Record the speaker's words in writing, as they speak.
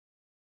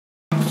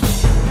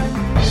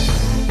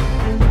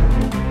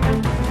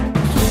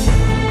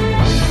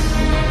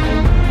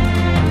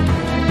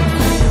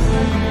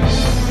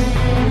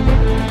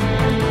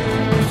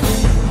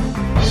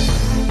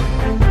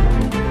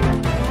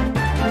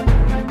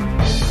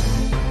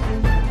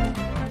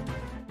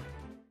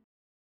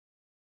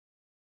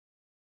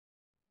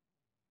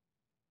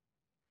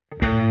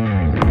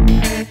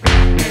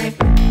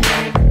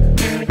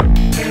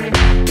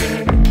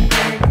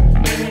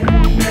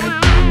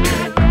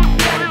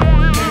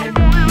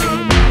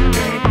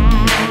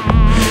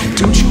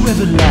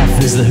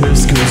as the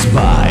hearse goes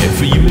by,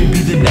 for you may be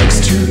the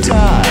next to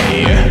die.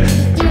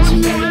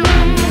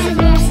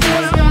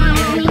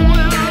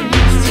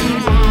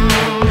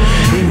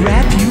 They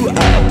wrap you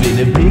up in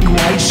a big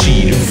white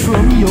sheet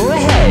from your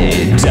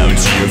head down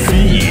to your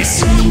feet.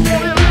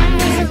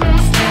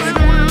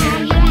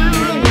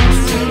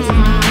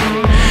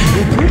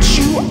 They put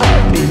you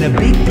up in a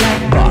big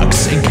black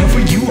box and cover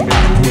you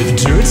up with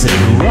dirt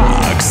and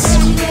rocks.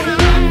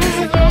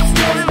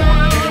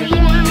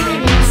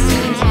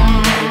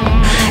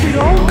 It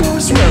all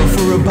goes well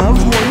for about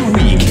 1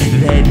 week,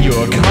 then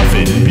your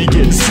coffin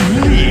begins to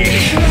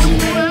leak.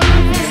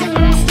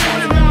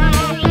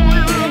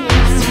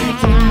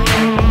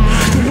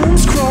 The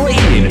worms crawl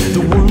in,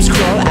 the worms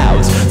crawl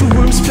out, the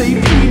worms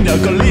play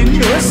pinochle in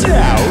your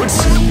snout.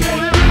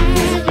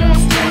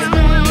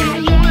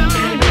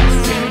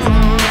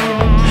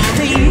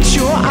 They eat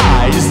your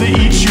eyes, they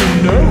eat your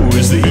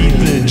nose, they eat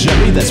the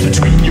jelly that's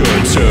between your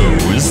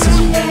toes.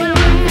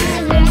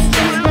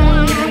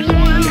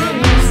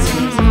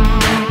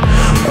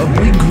 A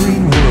big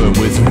green worm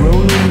with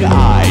rolling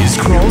eyes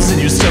crawls in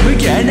your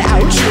stomach and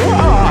out your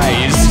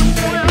eyes.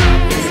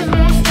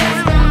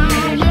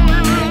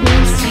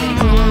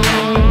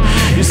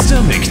 Your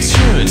stomach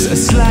turns a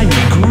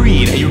slimy